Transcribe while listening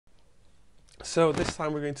So this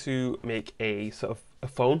time we're going to make a sort of a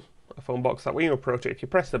phone box that when you approach it, if you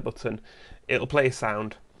press the button, it'll play a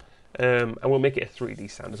sound, and we'll make it a 3D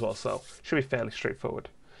sound as well. So should be fairly straightforward.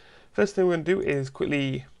 First thing we're going to do is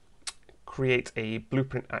quickly create a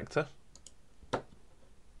blueprint actor.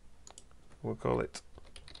 We'll call it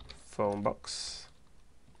phone box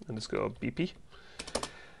underscore BP.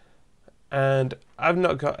 And I've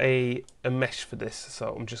not got a mesh for this,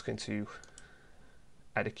 so I'm just going to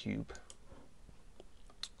add a cube,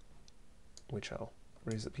 which I'll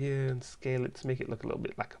raise up here and scale it to make it look a little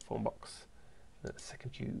bit like a phone box. And a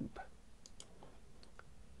second cube.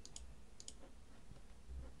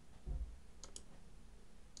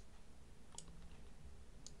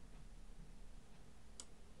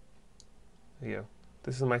 There you go.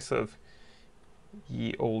 This is my sort of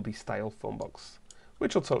ye olde style phone box,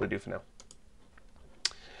 which will totally do for now.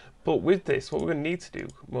 But with this, what we're going to need to do,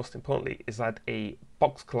 most importantly, is add a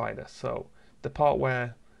box collider. So the part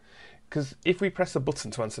where, because if we press a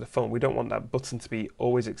button to answer the phone, we don't want that button to be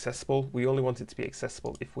always accessible. We only want it to be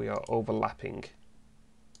accessible if we are overlapping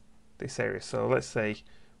this area. So let's say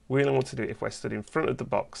we only want to do it if we're stood in front of the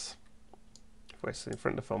box, if we're stood in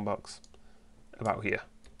front of the phone box, about here.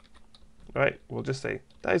 Right, we'll just say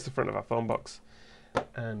that is the front of our phone box,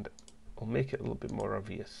 and we'll make it a little bit more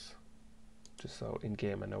obvious, just so in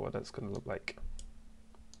game I know what that's going to look like.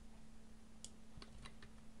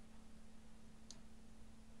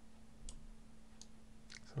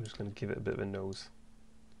 So I'm just going to give it a bit of a nose.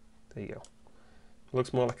 There you go. It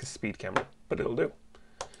looks more like a speed camera, but it'll do.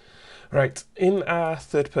 Right, in our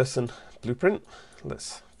third person blueprint,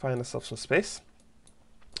 let's find ourselves some space.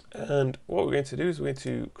 And what we're going to do is we're going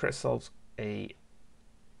to create ourselves a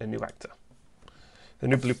new actor, a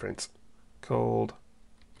new blueprint called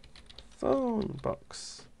phone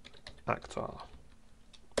box actor.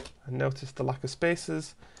 And notice the lack of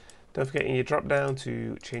spaces. Don't forget in your drop down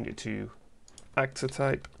to change it to actor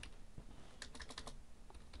type.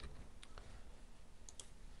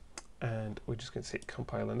 And we're just going to say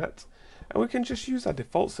compile and net. And we can just use our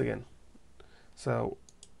defaults again. So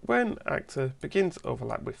when actor begins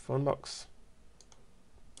overlap with phone box,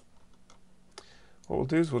 what we'll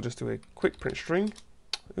do is we'll just do a quick print string.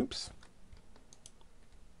 Oops.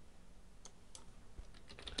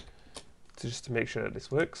 Just to make sure that this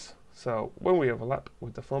works. So when we overlap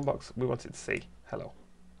with the phone box, we want it to say hello.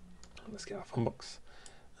 Let's get our phone box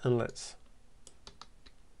and let's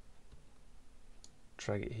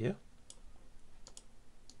drag it here.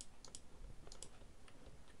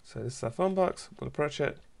 So this is our phone box. We'll approach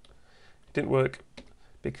it. It didn't work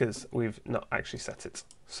because we've not actually set it.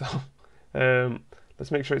 So let's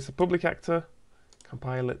make sure it's a public actor,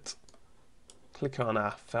 compile it, click on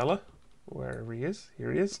our fella, wherever he is,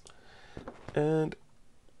 here he is, and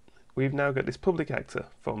we've now got this public actor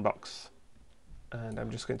phone box. And I'm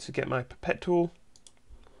just going to get my pipette tool,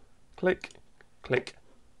 click, click,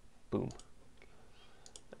 boom.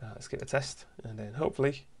 Let's give it a test, and then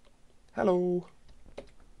hopefully, hello,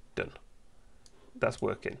 done. That's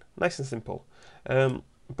working, nice and simple.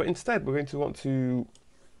 But instead we're going to want to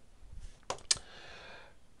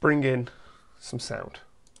bring in some sound.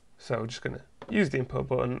 So we're just going to use the input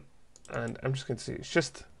button, and I'm just going to see it's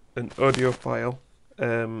just an audio file.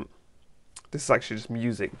 This is actually just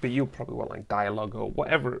music, but you'll probably want like dialogue or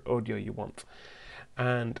whatever audio you want.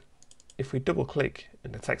 And if we double click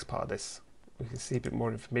in the text part of this, we can see a bit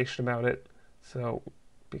more information about it. So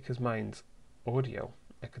because mine's audio,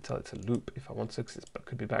 I could tell it to loop if I want to, because it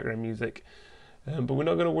could be background music. But we're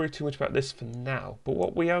not going to worry too much about this for now. But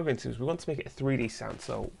what we are going to do is we want to make it a 3D sound.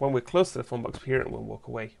 So when we're close to the phone box, we hear it, and when we walk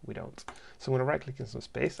away, we don't. So I'm going to right click in some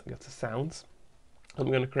space and go to sounds. I'm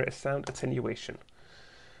going to create a sound attenuation,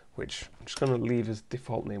 which I'm just going to leave as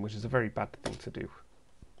default name, which is a very bad thing to do.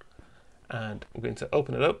 And I'm going to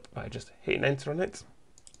open it up by just hitting enter on it.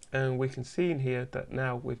 And we can see in here that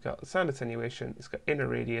now we've got sound attenuation, it's got inner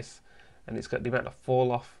radius, and it's got the amount of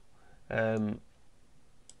fall off.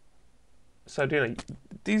 So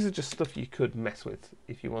these are just stuff you could mess with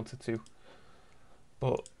if you wanted to.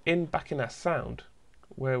 But back in our sound,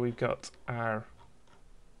 where we've got our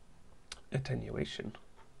attenuation,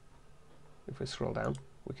 if we scroll down,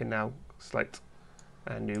 we can now select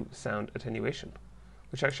a new sound attenuation,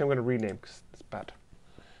 which actually I'm going to rename because it's bad.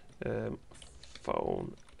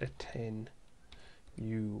 Phone attenuation.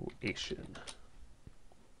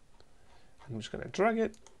 I'm just going to drag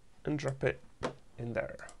it and drop it in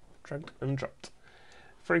there. Dragged and dropped.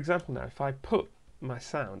 For example, now if I put my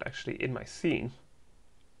sound actually in my scene,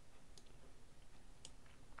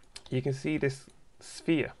 you can see this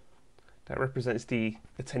sphere that represents the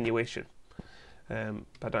attenuation. But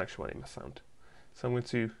I don't actually want it in my sound. So I'm going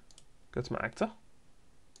to go to my actor,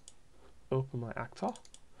 open my actor,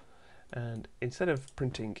 and instead of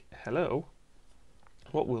printing hello,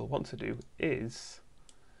 what we'll want to do is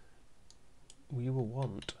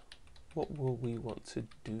what will we want to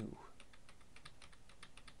do?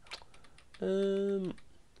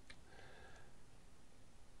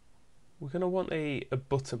 We're going to want a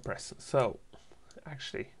button press. So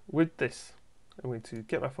actually with this, I'm going to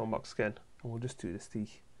get my phone box again, and we'll just do this the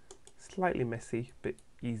slightly messy but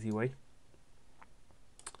easy way.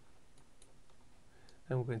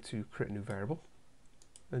 And we're going to create a new variable,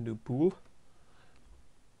 a new bool.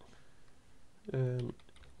 We'll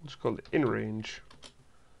just call it inRange.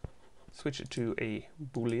 Switch it to a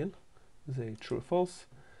boolean, as a true or false,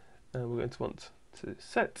 and we're going to want to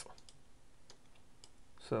set.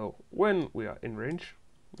 So when we are in range,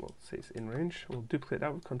 we'll say it's in range. We'll duplicate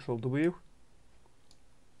that with Control W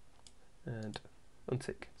and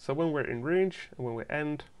untick. So when we're in range and when we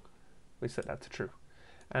end, we set that to true.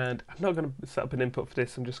 And I'm not going to set up an input for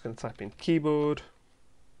this. I'm just going to type in keyboard.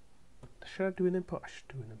 Should I do an input? I should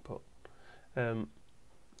do an input.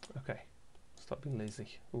 Okay, stop being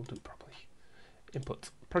lazy. We'll do it properly.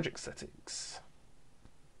 Input project settings.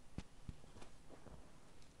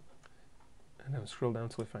 And then we'll scroll down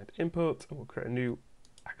until we find input, and we'll create a new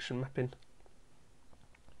action mapping.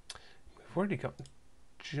 We've already got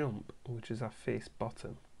jump, which is our face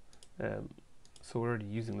bottom. So we're already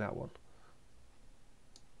using that one.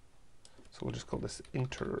 So we'll just call this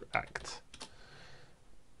interact.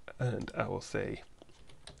 And I will say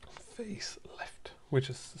face left, which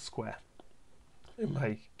is square. In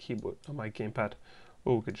my keyboard, on my gamepad,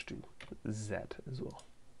 or we could just do Z as well.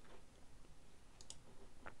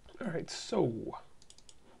 Alright, so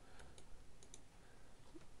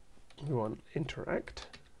we want interact.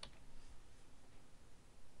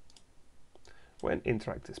 When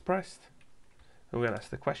interact is pressed, and we're going to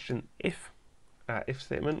ask the question if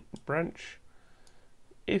statement branch,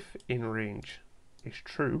 if in range is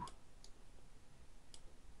true,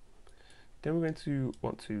 then we're going to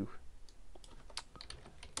want to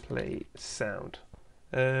play sound.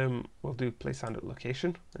 We'll do play sound at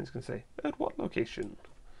location, and it's going to say at what location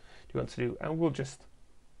do you want to do, and we'll just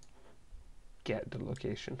get the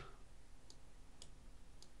location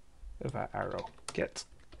of our arrow. Get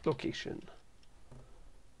location.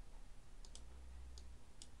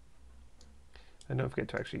 And don't forget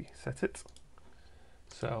to actually set it.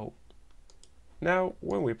 So now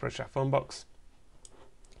when we approach our phone box,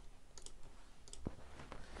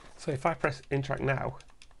 so if I press interact now,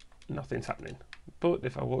 nothing's happening. But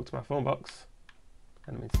if I walk to my phone box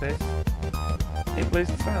and I'm in space, it plays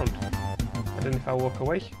the sound. And then if I walk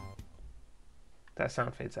away, that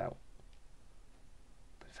sound fades out.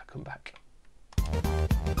 But if I come back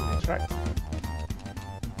and interact,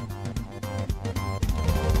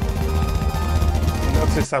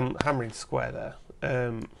 notice I'm hammering square there.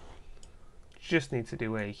 Just need to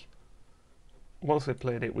do once we've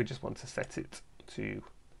played it, we just want to set it to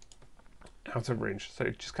out of range, so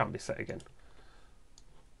it just can't be set again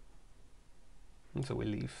until we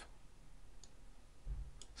leave.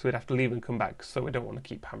 So we'd have to leave and come back, so we don't want to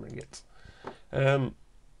keep hammering it. There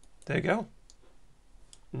you go.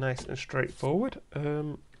 Nice and straightforward.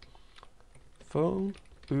 Phone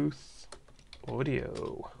booth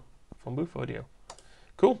audio. Phone booth audio.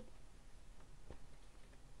 Cool.